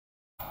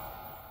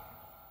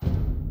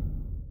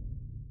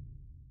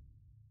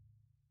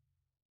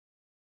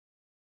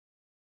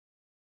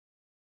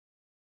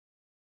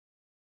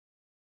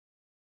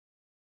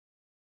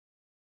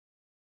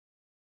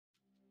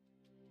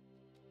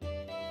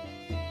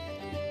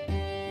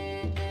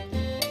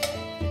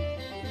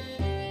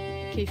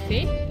Qu'est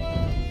fait?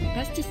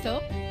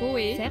 Pastissor,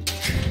 OE, certes.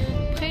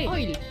 Prêt,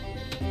 oil.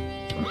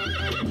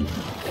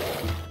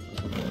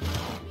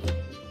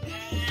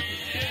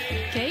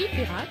 Kay,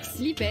 Pirax,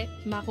 Libet,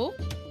 Maro.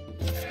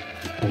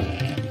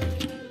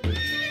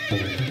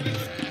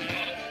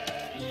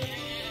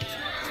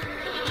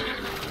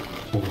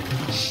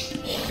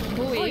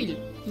 Oil,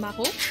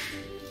 Maro.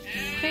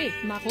 Prêt,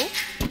 Maro.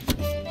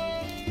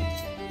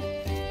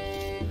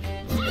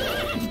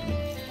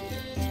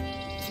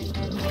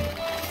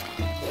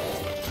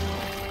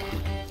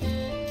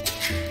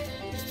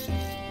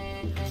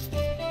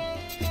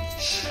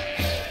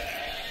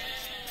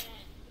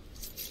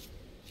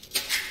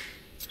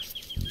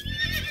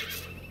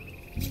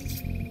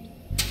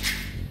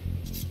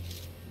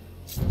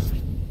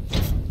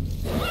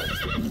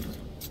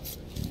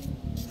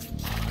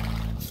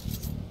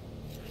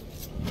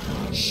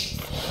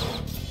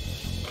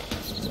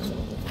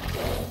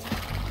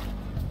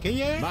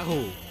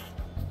 Maro.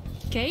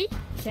 Kay,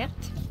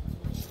 certes.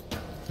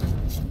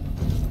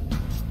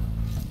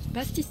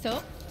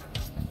 Pastissor.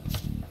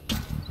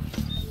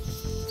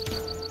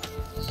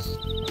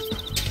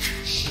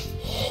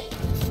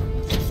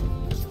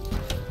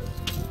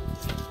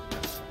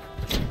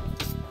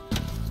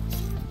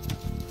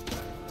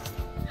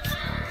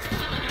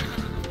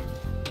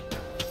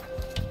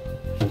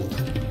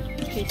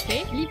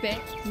 Qu'est-fait? Libet,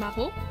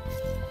 Maro.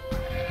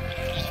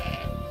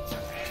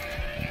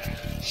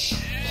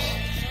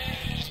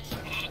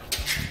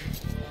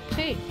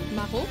 Prêt,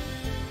 Maro.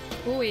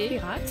 OE,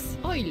 Pirax,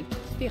 oil,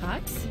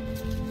 Pirax.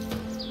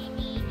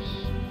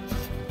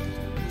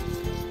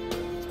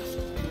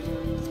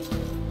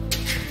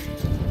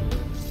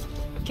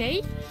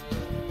 Kay.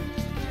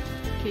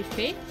 Qu'est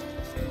fait?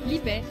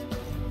 Libet.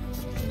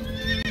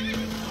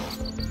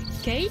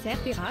 Kay,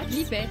 certes, Pirax,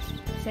 Libet,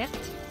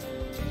 certes.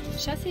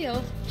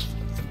 Chasséor.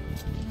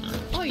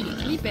 Oil,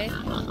 Libet.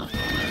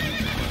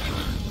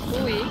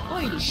 OE,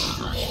 oil.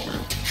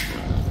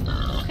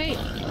 Prêt.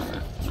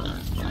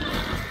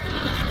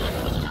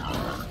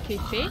 Qu'est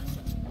fait?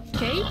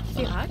 Kay,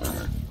 Pirax.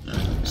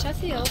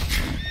 Chasséor.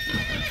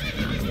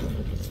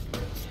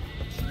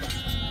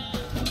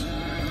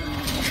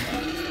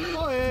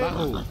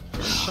 Maro.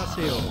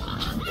 Chasséor.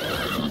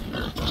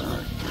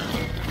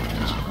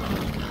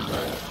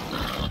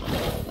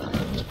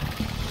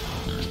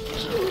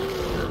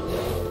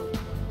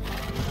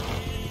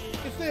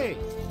 Effet.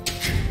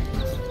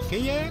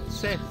 Qu'est-ce?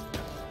 C'est.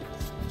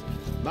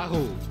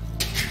 Maro.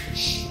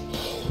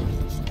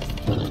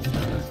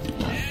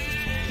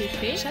 Qu'est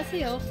fait?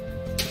 Chasséor.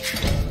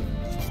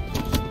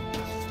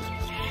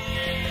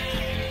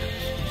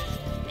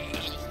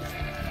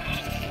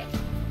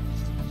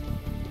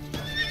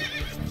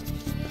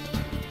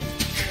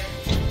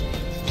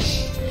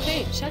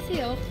 Prêt,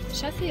 Chasséor,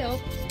 Chasséor.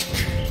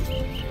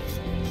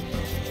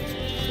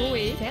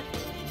 OE, certes.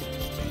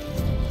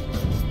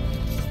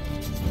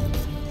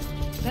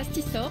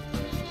 Pastissor.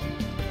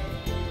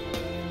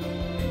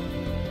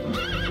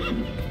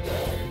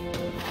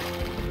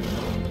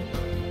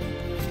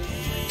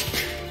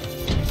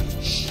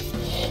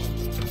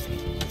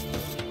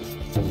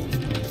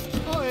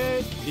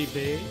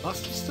 Libé,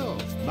 Pastissor,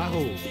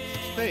 Maro.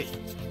 Prêt.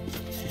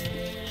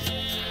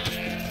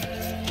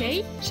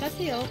 Kay,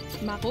 Chasséor,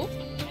 Maro.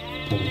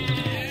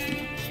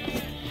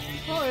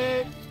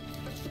 Ohé.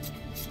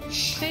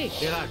 Prêt.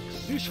 Pirax,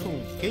 Bûcheron.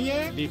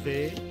 Qu'est-ce?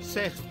 Libé,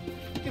 Cerf.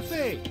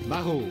 Qu'est-ce?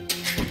 Maro.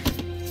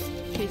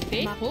 Qu'est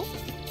fait? Maro.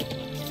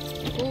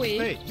 OE.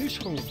 Prêt,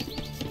 Bûcheron.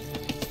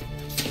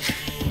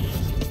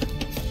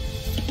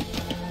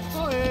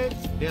 Ohé.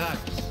 Pirax.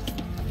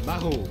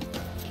 Maro.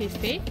 Qu'est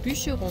fait?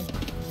 Bûcheron.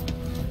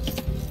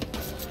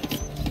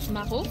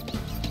 Maro.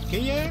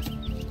 Qu'est-ce?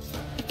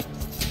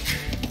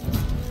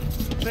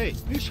 Prêt,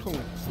 Bûcheron.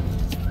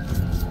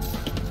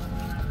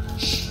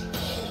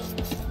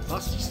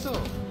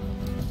 Pastissor.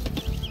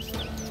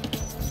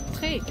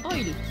 Prêt,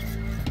 oil.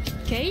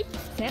 Kay,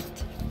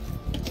 certes.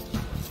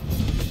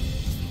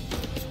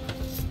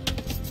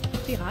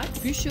 Pirax,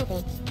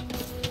 Bûcheron.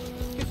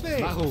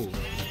 Qu'est-ce? Maro.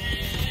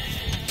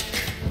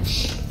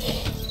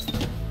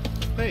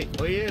 Prêt,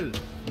 Oil.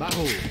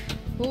 Maro.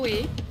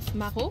 OE.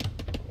 Maro.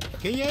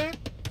 Qu'est-ce?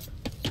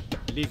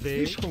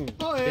 Livé. Bûcheron.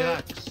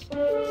 Pirax.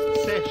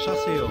 C'est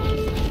Chasséor.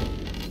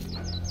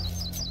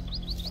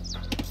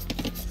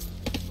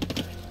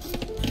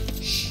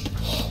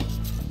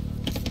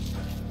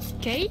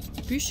 Kay,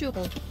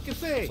 Bûcheron.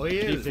 Qu'est-ce?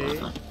 Oil. Livé.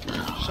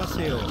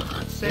 Chasséor.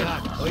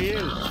 Pirax.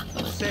 Oil.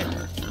 C'est.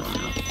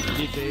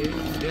 Livé.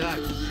 Pirax.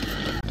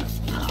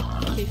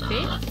 Qu'est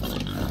fait?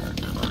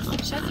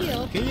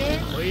 Chasséor.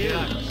 Qu'est-ce? Oil.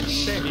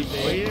 C'est. Livé.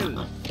 Oil.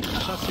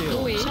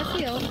 Chasséor. OE.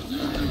 Chasséor.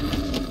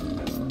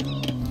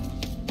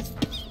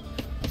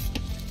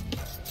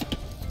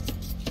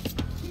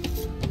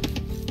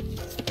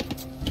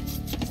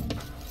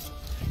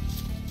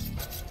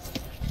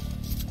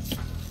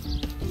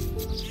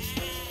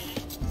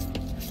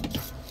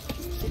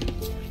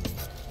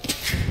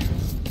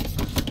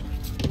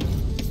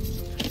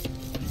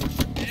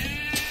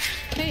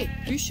 Prêt,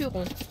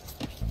 Bûcheron.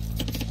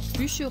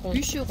 bûcheron,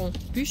 bûcheron,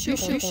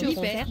 bûcheron,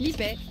 bûcheron,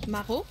 libet,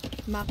 maraud,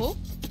 maraud.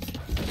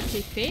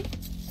 C'est fait.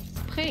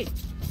 Prêt.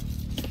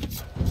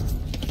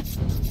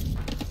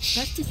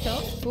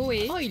 Bastisseur,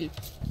 OE, oil,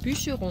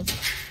 bûcheron.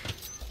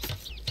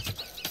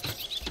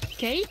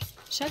 Kay,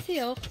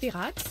 chasseur,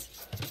 Pirax,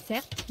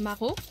 certes,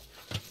 maraud.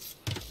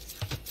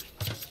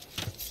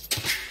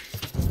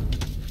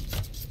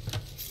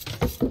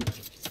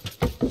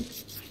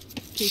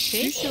 C'est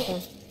fait.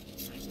 Bûcheron.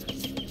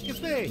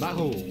 Café.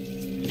 Maraud.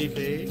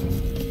 L'épée.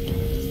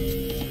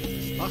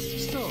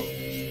 Bastisseur.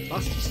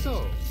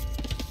 Bastisseur.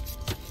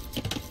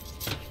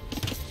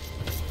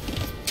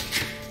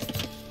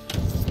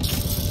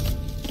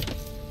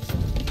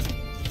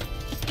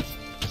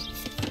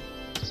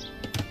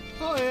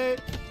 Ohé.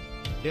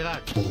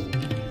 Dirac.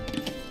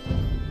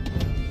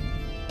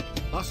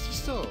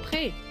 Bastisseur.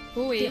 Prêt.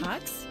 OE,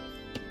 Pirax,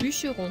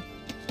 bûcheron.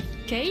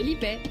 Kay,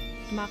 libet,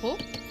 maraud.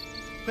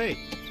 Prêt.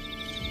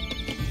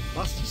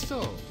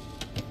 Bastisseur.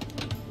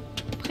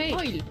 Prêt.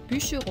 Oil,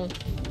 bûcheron.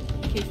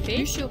 Café,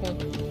 bûcheron.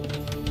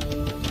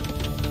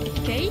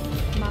 Kay,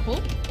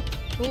 maraud.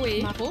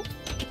 OE, maraud.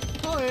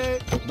 Ohé.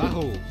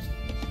 Maraud.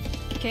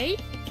 Kay.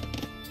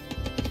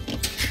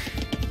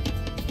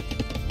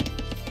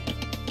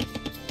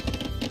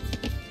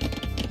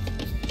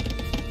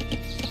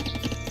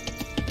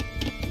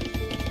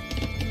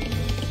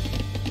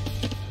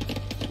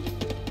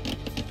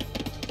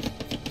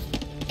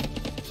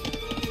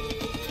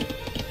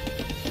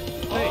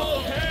 All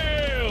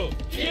hail,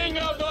 King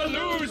of the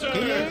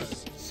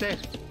Losers!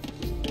 Certes.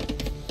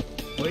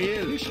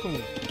 Voyez le bûcheron.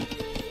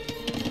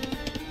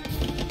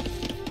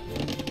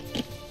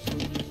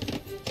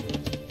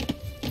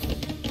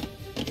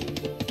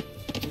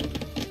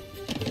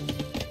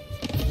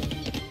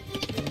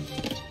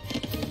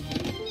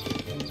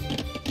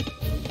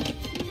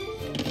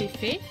 C'est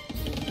fait.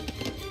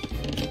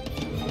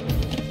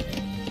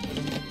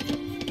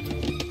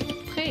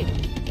 Prêt.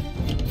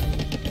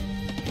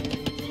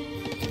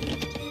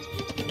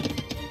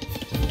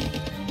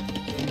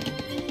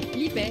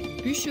 Libet,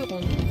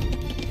 bûcheron.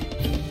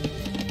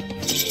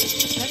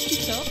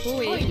 Bastisseur,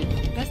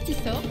 OE,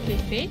 bastisseur,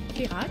 fait,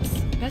 Pirax,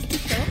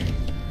 bastisseur.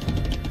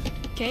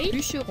 Kay,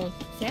 bûcheron,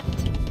 certes,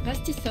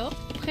 bastisseur,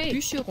 prêt,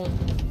 bûcheron.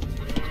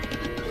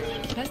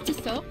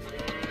 Bastisseur,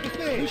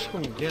 Café.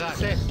 Bûcheron. Dirac.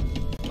 Certes.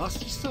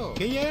 Bastisseur.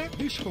 Cueillet.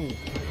 Bûcheron.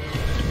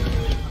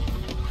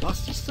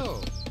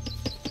 Bastisseur.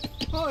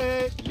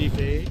 Ohé.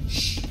 L'épée.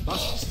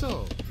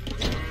 Bastisseur.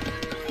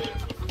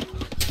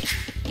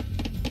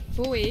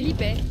 OE,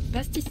 libet,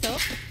 bastisseur.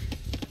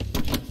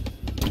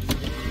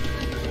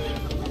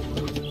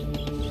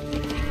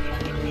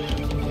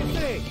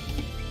 Café.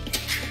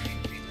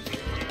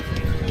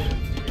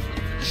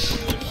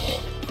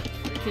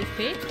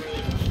 Fait,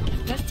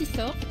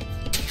 bastisseur.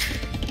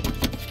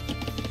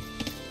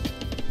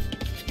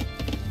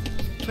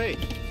 Prêt.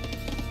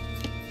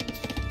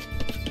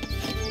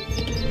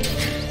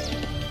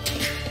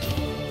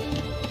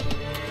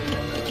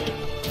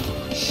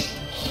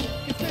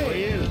 Café.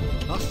 Voyez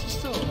le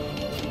bastisseur.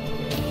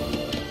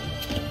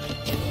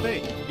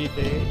 Prêt.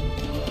 L'épée.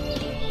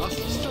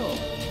 Bastisseur.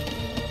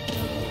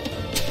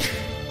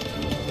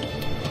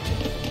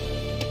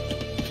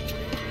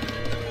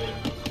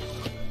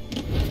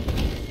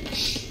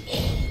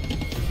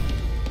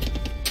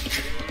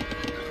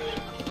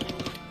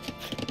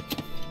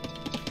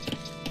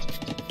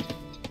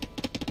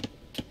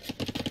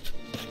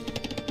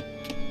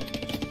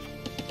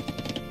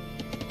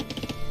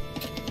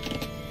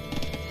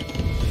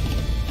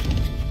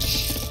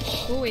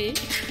 OE,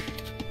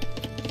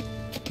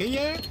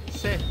 Cueillet.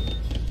 Certes.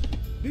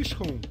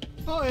 Bûcheron.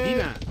 Ohé.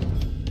 Dina.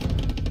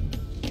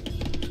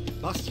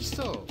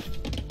 Bastisseur.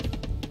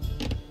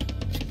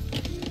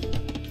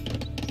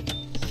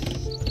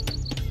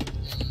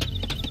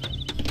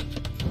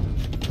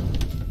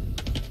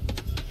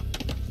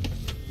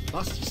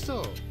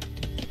 Bastisseur.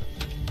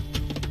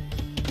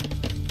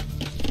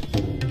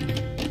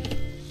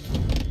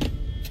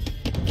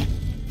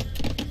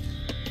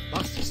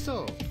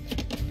 Bastisseur.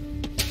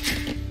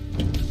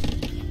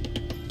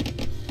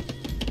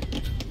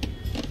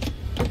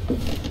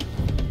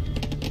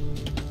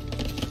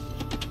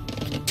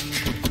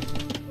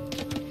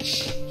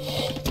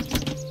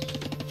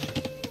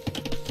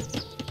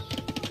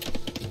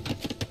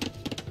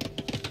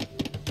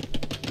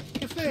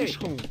 Café.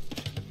 Bûcheron.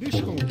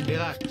 Bûcheron.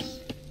 Dirac.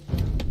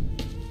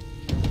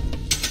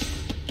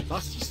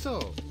 Bastisseur.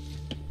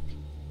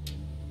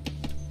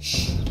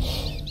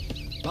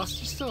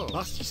 Bastisseur.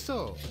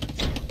 Bastisseur.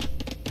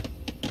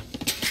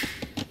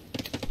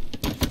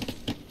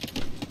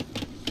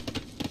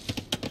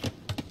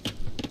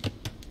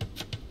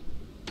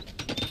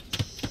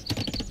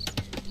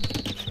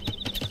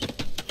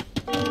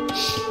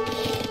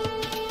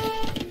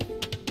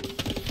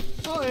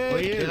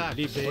 Voyez. Dirac.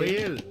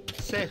 Voyez.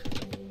 Certes.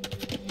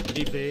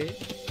 L'épée.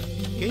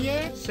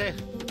 Cueillet.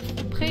 Certes.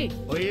 prêt.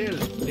 Voyez.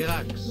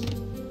 Dirac.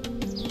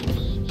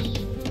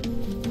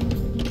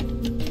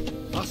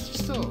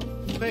 Bastisseur.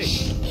 Prêt.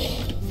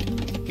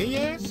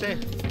 Cueillet.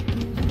 Certes.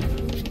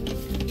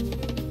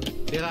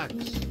 Dirac.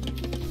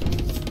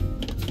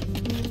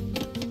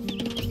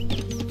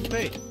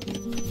 Fait.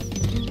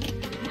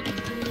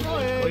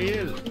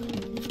 Oil.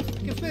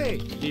 Que fait?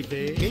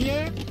 Livé.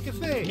 Gagné. Que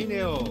fait?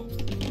 Minéo.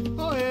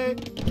 Oé.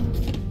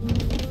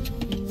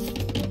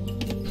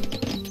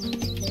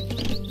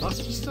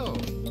 Bastisso.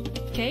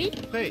 Kay.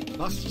 Fait.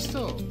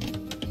 Bastisso.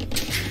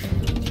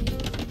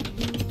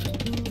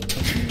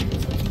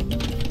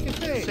 Que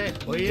fait?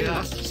 C'est. Oil.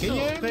 Bastisso.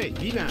 Gagné. Fait.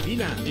 Vina.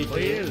 Vina.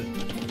 Oil.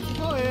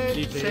 Oé.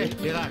 Livé.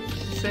 Verac.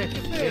 C'est.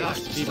 Verac.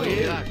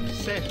 Verac.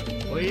 C'est.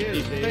 Oil.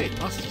 Livé.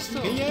 Bastisso.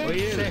 Gagné.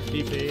 Oil. C'est.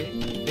 Livé.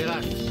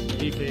 Verac.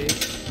 Livé.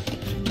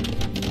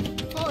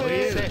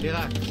 C'est.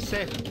 Verac.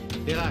 C'est.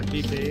 Verac.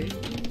 Livé.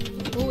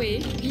 Oé.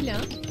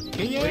 Vilain.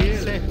 Gagné.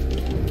 C'est.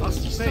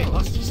 Bastisso.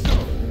 Bastisso.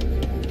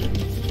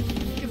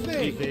 Que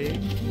fait? Livé.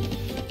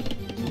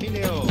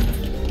 Minéo.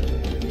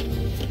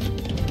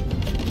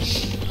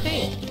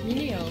 Prêt.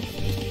 Minéo.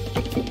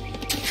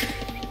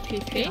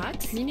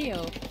 Fait. Minéo.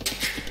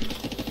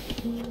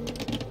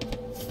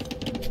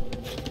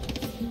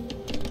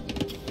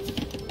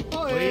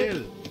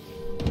 Oil.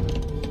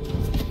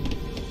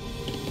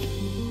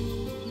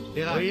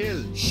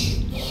 Oil.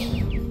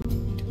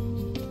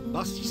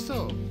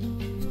 Bastisso.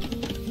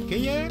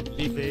 Gagné.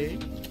 Livé.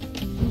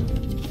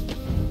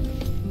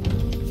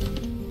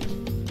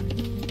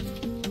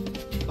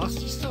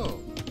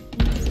 Bastisso.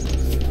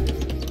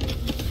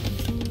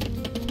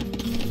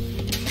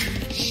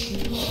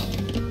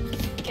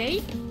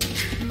 Kay.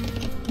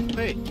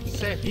 Fait.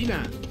 C'est.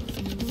 Vina.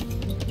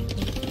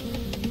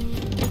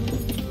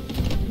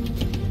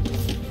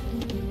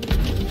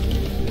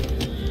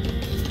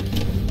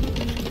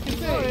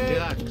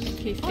 Verac.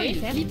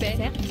 Fait. Libé.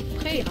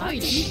 Prêt. Oil.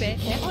 Libé.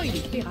 Oil.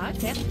 Verac.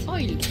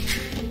 Oil.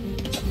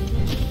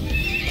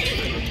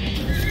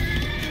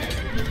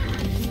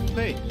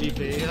 Fait.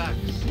 Livé. Verac.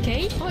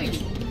 Kay. Oil.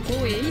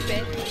 Oé. Libé.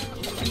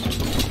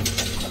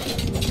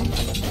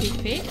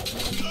 Fait.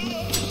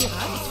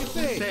 Verac.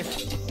 C'est.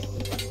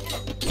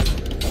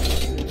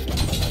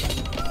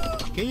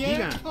 Gagné.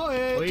 Vina.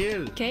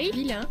 Oil. Kay.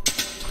 Vilain.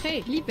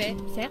 Prêt. Libé.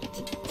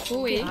 Certes.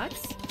 Oé. Verac.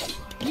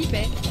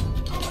 Libé.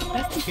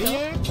 Bastisso.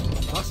 Gagné.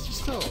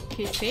 Bastisso.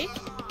 Fait.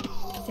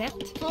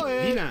 Certes.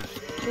 Vina.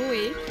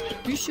 Oé.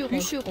 Bûcheron.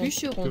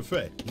 Que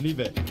fait?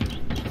 Livé.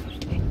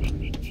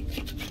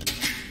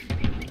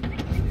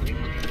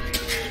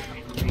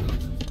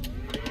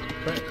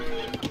 Fait.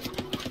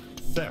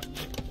 Certes.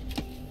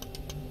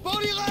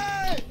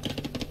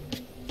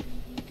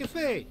 Que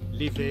fait?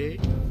 Livé.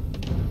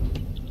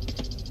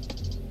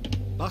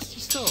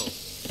 Bastisso.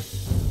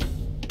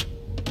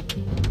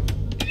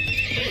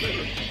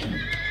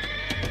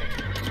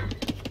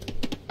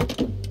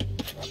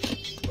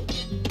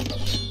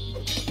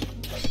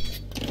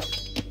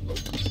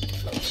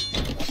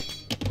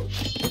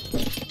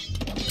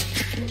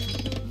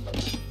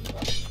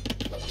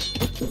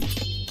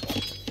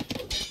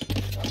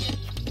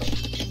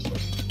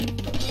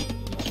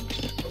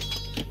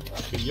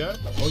 Crieur,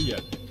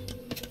 Oyel.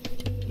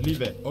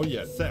 Livé,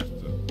 Oyel, certes.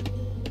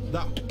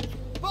 Da.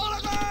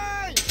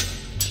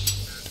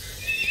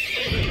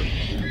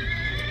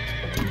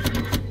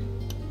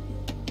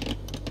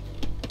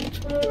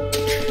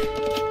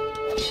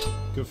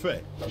 Que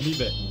fait?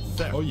 Livé,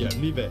 certes. Oyel,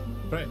 Livé,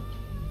 prêt.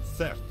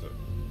 Certes.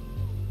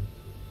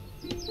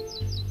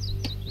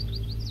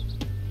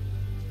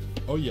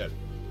 Oyel.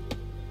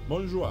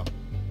 Bonjour.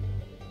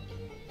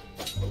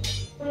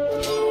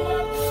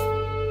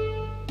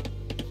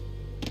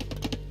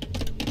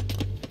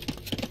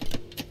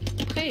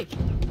 Prêt.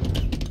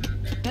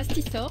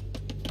 Bastisso.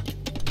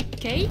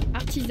 Kay.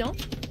 Artisan.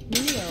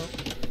 Minéo.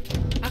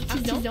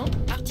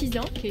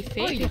 Artisan. Fait.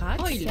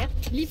 Oil.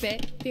 Certes. Libé.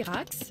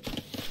 Verax.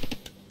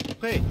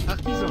 Prêt.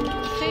 Artisan.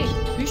 Prêt.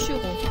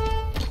 Bûcheron.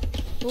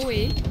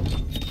 Oé.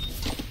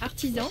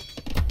 Artisan.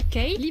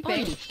 Kay.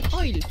 Libé.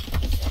 Oil.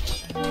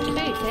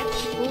 Prêt.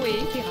 Certes. Oé.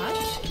 Verax.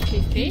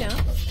 Fait. Vilain.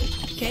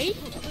 Kay.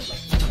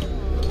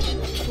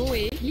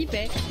 Oé.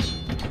 Libé.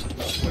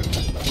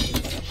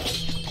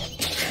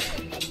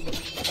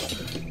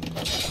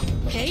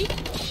 Kay.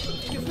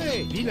 Que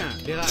fait? Vina.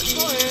 Verac.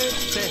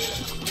 C'est.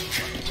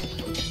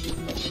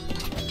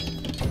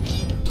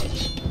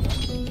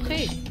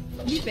 Prêt.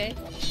 Libé.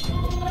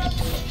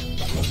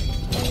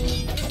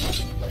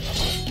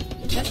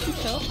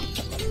 Bastisso.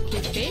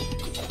 Fait.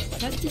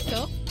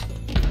 Bastisso.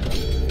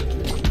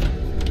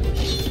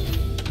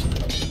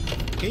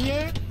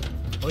 Gagné.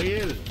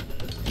 Oil.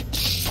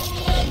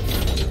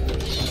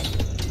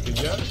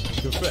 Crieur,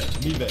 que fait?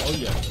 Livé,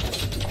 Oyel.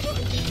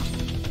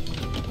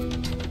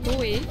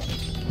 Oé.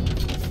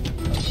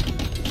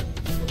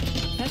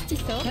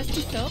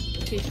 Bastisso.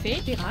 Fait.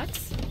 Verax.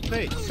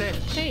 Prêt. C'est.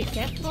 Prêt.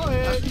 Certes.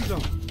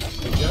 Artisan.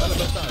 Crieur, la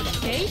bataille.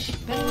 Kay.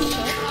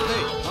 Bastisso.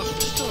 Prêt.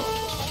 Bastisso.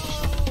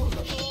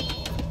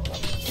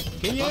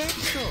 Gagné.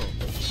 Bastisso.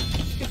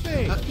 Que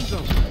fait?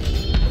 Artisan.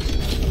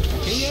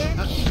 Gagné.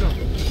 Artisan.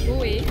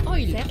 Oé.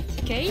 Oil. Certes.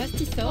 Kay.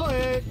 Bastisso.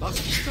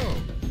 Bastisso.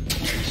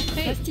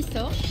 Prêt.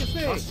 Bastisso. Que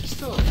fait?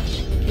 Bastisso.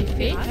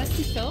 Fait.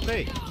 Bastisso.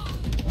 Prêt.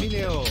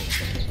 Minéo.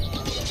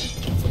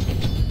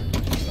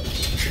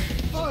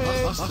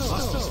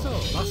 Bastisso.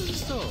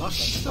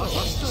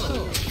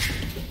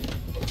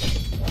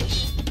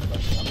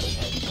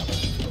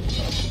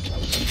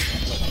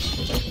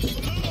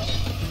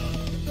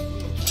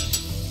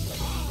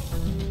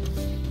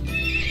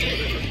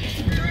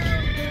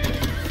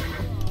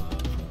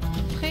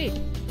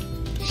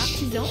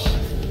 artisan.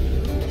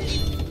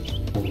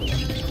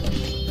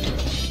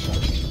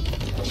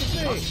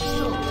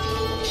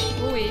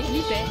 OE,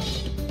 libère.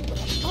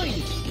 Oil,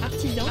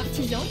 artisan,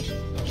 artisan.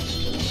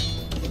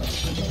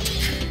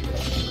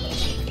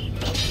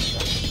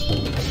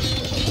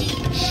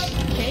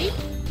 Cape,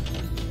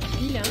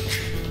 vilain,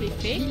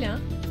 fait, vilain.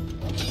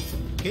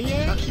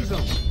 Gagnez.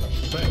 Artisan.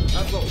 Prêt.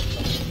 Avant.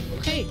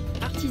 Prêt,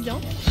 artisan.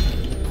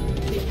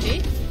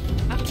 Fait,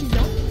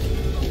 artisan.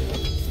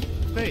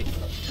 Prêt.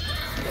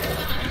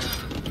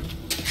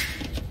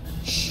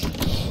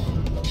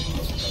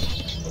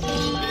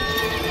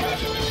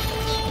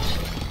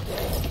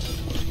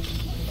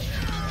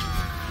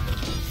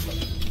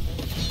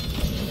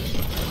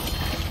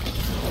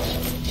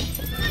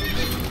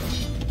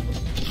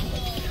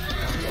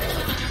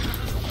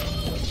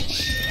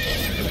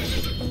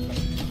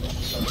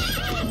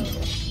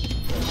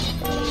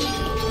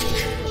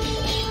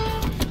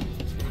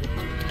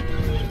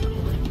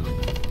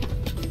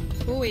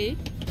 OE,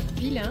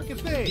 vilain. Que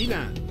fait?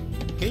 Vilain.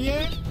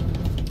 Gagnez.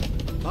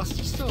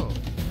 Assistant.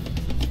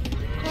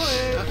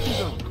 Ouais.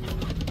 Artisan.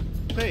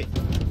 Prêt.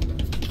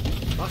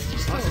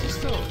 Assistant.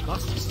 Assistant.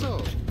 Assistant.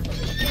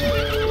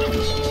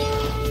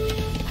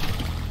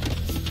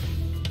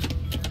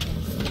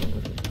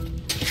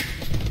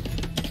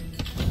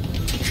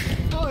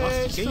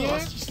 Ouais. Gagnez.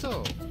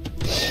 Assistant.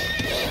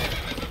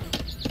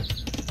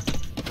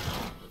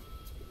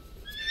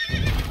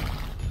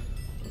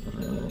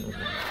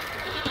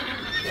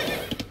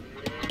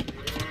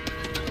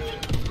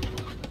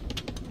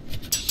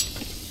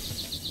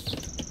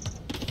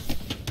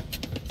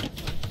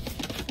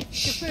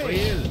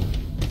 Royal.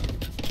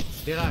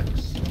 Derax.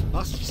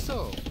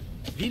 Assistant.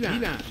 Vilain.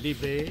 Vilain.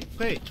 Levé.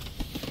 Prêt.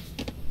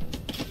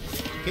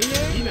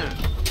 Gagnez. Vilain.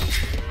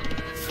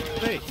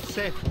 Prêt.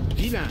 C'est.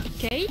 Vilain.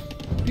 Cape,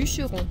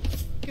 bûcheron.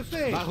 Que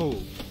fait?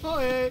 Barreau.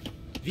 Ouais.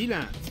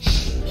 Vilain.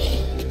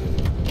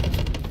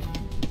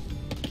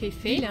 Fait,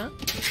 vilain.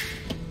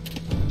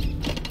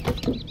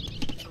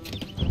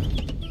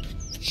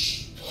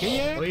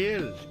 Gagnez.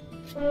 Royal.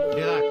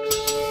 Derax.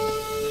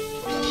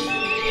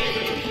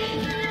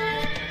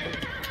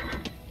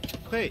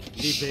 Prêt.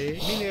 Libé.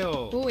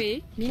 Minéo.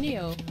 OE,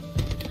 minéo.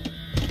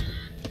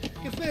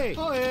 Que fait?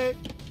 Ouais.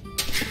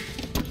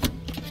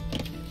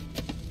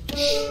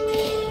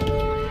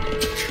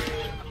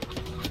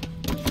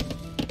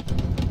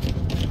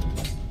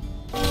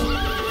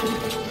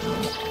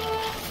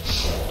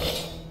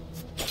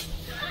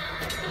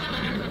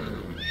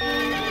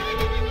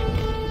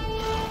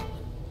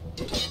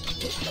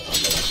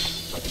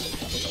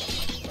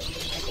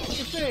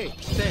 Que fait?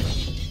 C'est.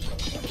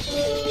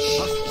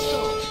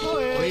 Assistant.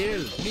 Ouais.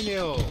 Royal.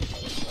 Minéo.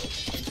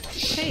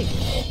 Prêt.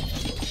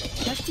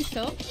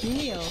 Mastisso,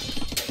 minéo.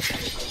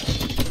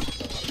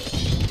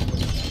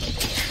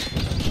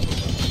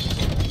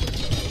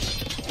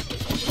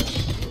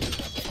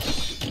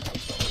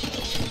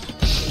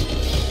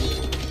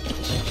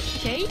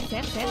 Cape,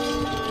 terre.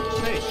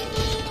 Prêt.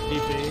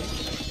 Libé.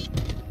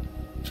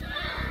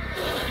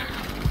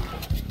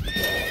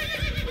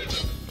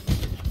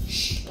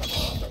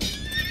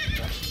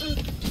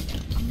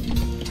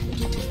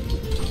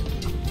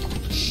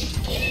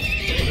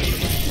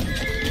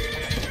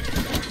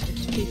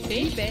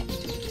 Fait, libé.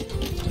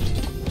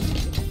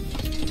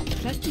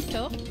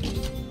 Mastisso,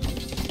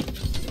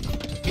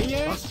 Gagnez.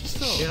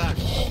 Assistant. Derax.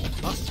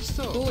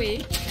 Assistant. OE,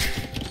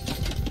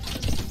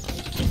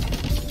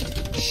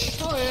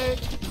 Ouais.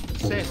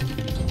 C'est.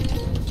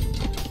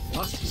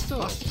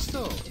 Assistant.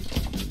 Assistant.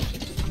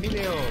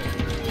 Minéo.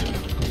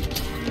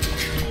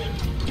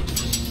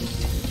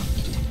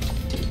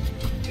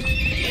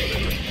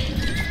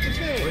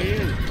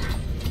 Royal.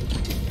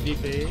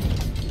 Libé.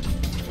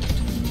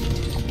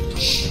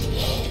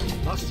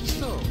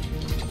 Assistant.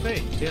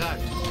 Fait. Derax.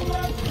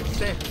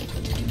 C'est.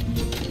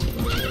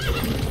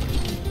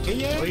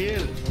 Gagnez.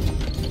 Royal.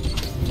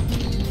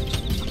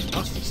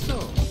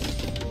 Assistant.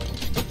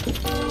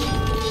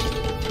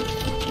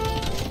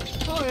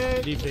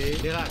 Ouais. Libé.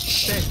 Derax.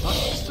 C'est.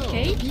 Assistant.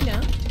 Cape,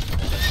 vilain.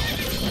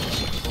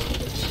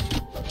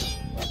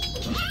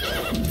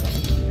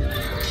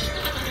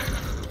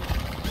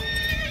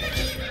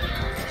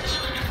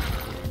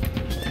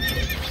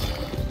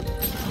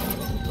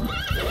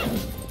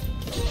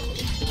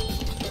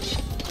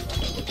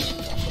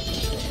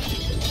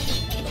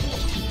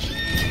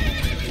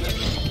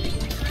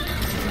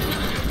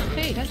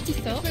 Prêt,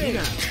 Mastisso,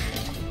 Vilain.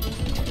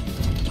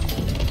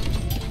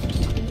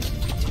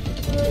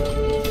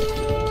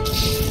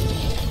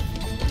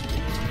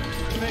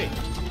 Prêt.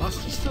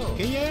 Assistant.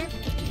 Gagnez.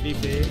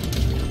 Libé.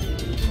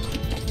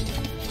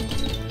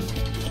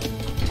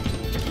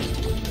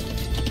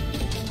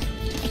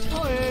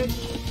 Ouais.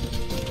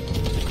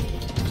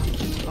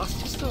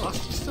 Assistant.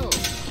 Assistant.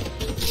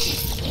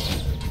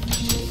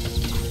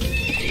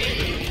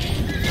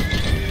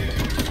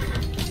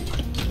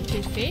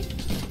 fait.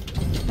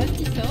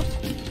 Mastisso,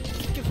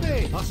 Que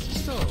fait?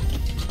 Assistant.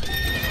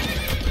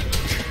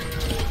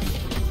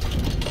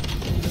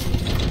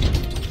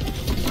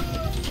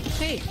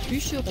 prêt,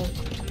 bûcheron.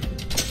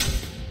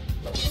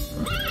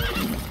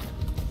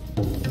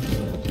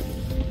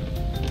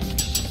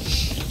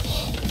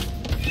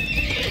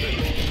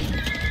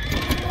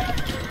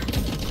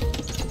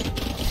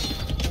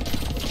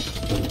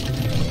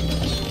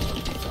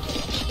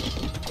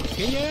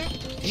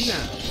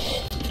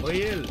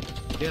 Voyelle.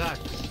 Verax.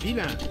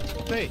 Vilain.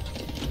 Prêt.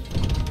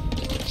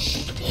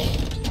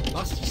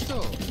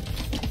 Assistant.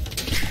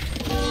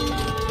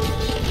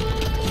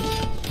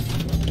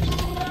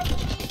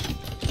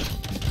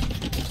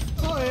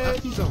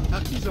 Artisan.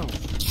 Artisan.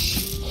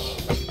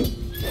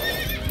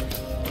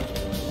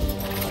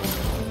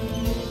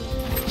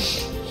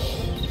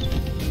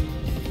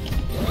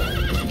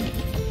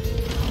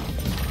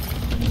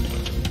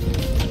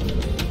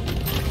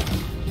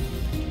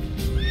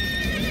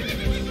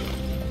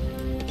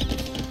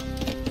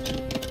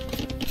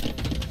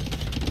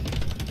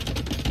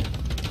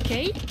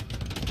 Ok.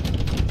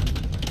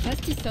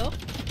 Pastisseur.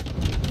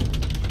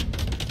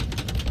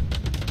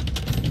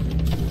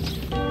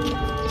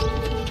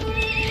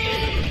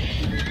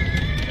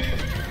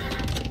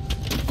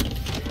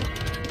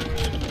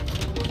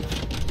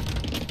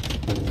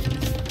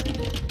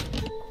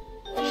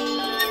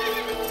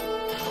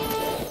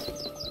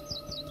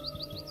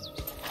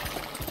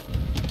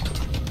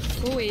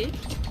 AoE.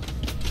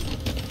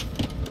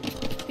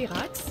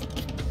 Pirax.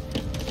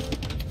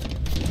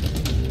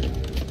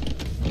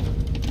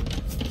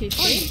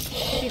 Oil.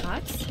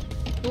 Pirax.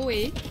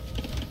 AoE.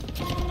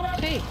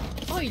 Prêt.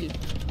 Oil.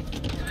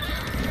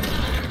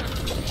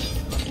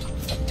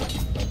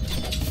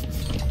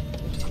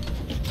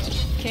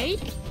 Kate.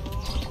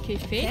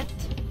 Kefe.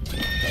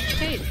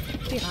 Prêt.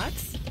 Pirax.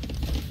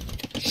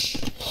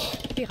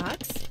 Pirax.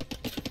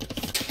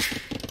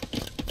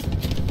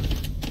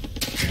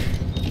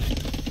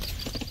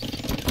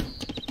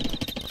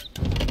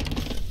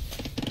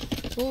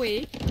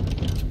 AoE.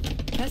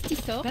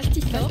 Pastisseur.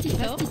 Pastisseur.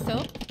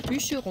 Pastisseur.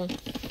 Bûcheron.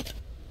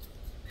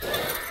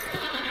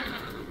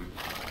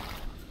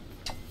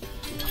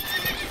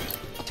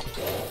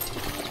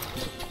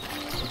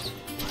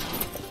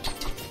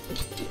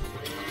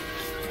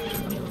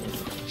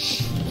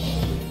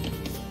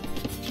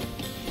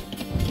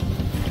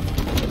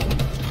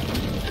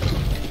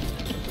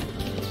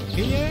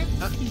 Grillé.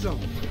 Artisan.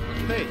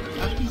 Prêt.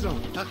 Artisan.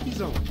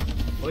 Artisan.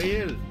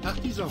 Voyelle.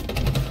 Artisan.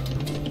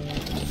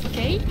 Ok.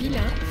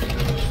 Vilain.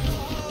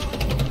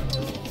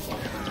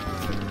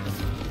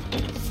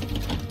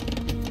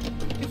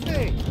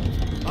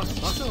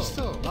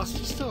 Assistant.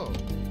 Assistant.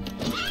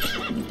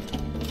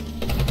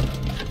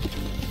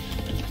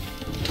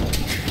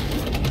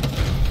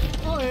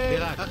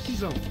 Verax.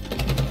 Artisan.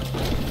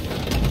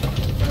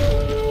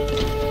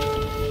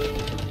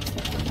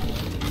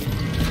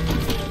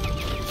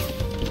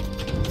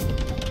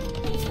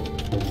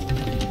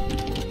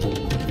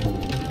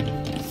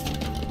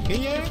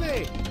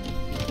 Grillé.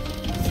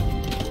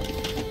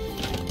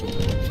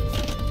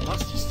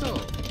 Assistant.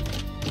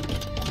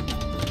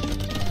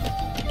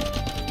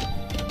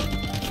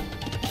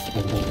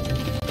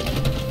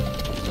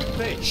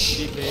 Prêt.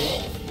 Livré.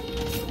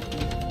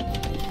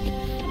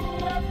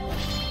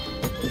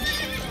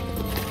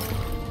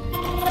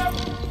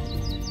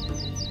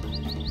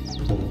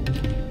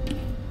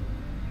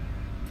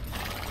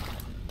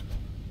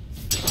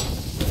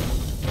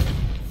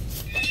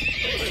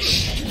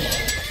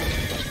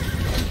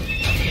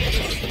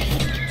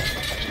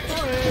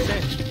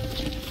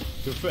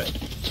 Que fait?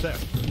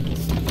 Certes.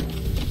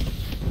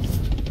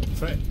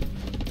 Prêt.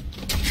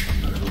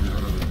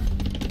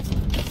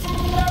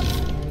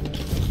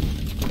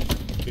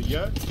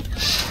 Crieur.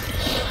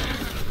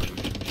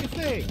 Que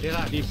fait?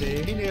 Verax.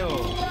 Livré. Linéo.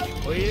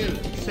 Voyelle.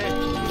 Sec.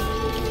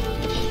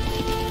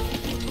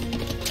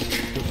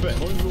 Que fait?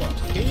 Bonne joie.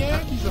 Grillé.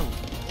 Artisan.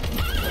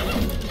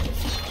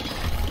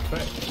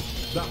 Prêt.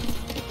 Da.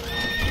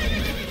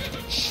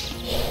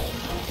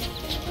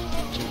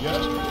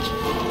 Crieur.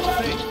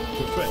 Prêt.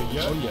 Que fait?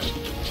 Crieur.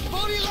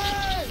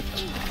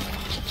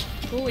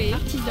 AoE.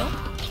 Artisan.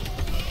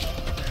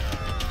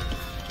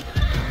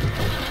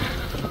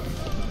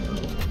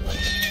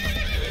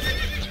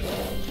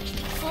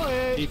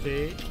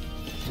 Livré.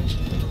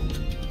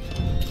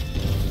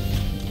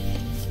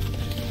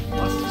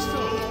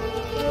 Assistant.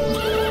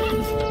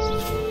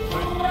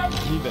 Prêt.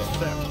 Libère.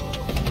 Certes.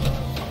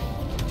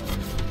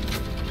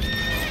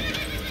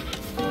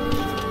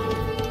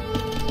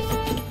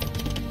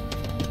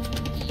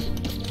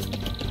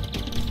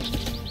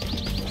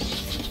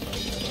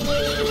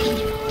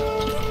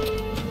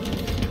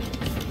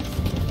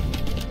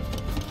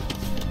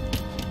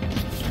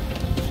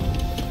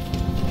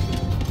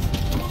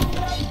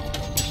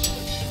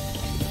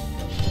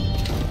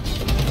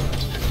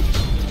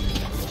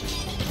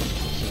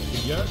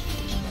 Crieur.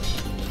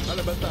 À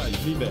la bataille.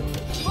 Libère.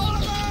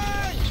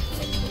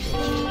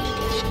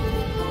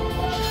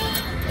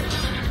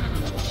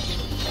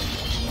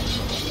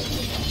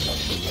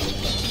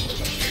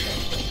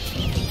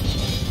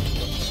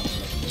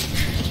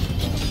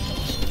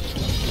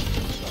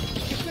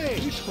 Que fait?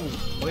 Bûcheron.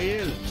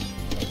 Voyelle.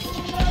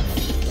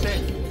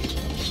 Sec.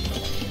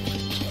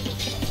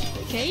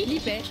 Ok.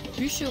 Libère.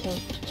 Bûcheron.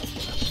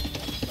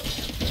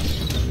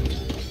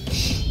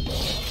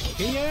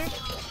 Grillé.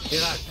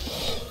 Verax.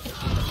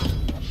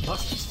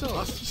 Assistant.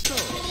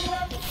 Assistant.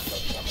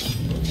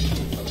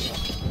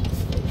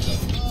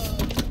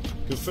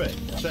 Que fait?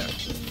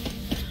 Certes.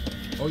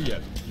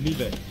 Oyel.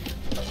 Libère.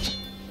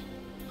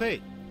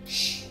 Prêt.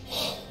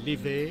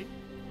 Livé.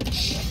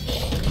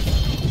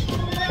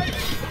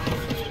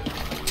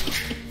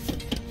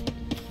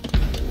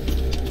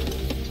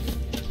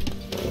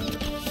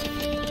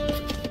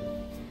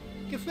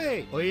 Que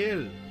fait?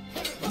 Oil.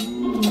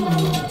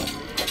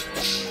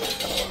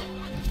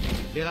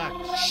 Virax.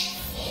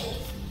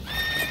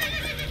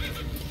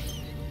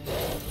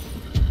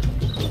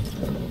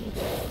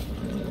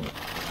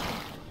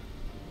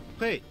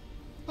 Prêt.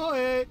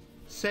 Ohé.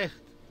 Certes.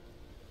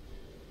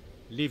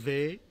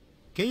 Livé.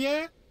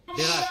 Qu'est-ce?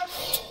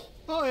 Virax.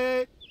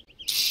 Ohé.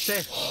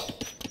 Certes.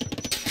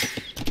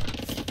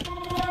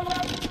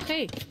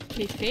 Prêt.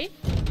 Clé.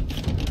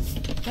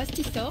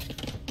 Pastissor.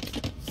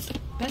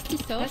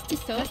 Pastissor.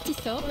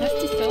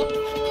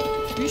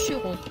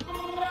 Bûcheron.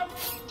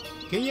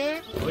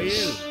 Qu'est-ce? Oil.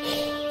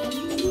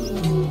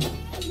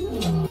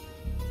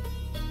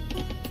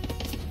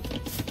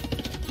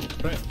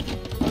 Prêt.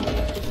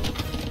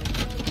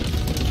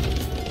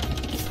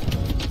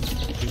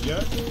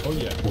 Pilleur. Oh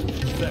yeah.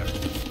 Certes.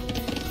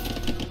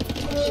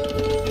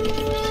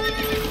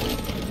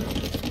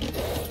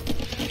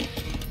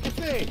 Que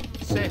fait?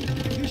 Certes.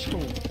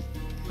 Bûcheron.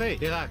 Prêt.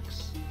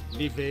 Virax.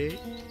 Livé.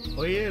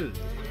 Oil.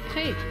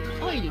 Prêt.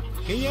 Oil.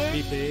 Qu'est-ce?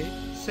 Livé.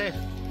 Certes.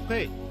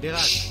 Prêt.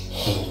 Virax.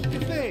 Que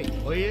fait?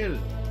 Oil.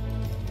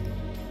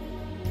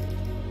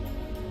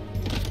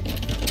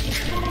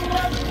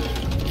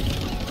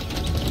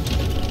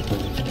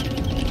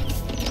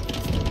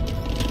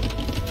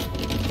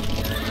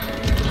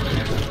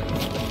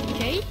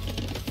 Kate.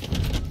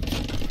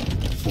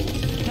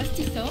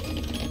 Pastissor.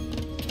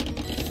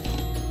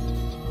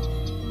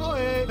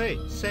 Ohé. Prêt.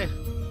 Certes.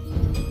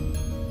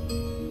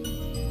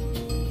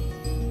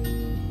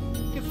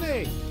 Que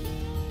fait?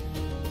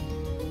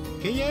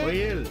 Qu'est-ce?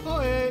 Oil.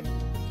 Ohé.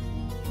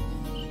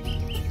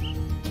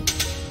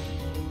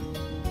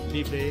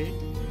 Livé.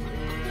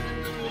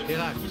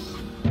 Virax.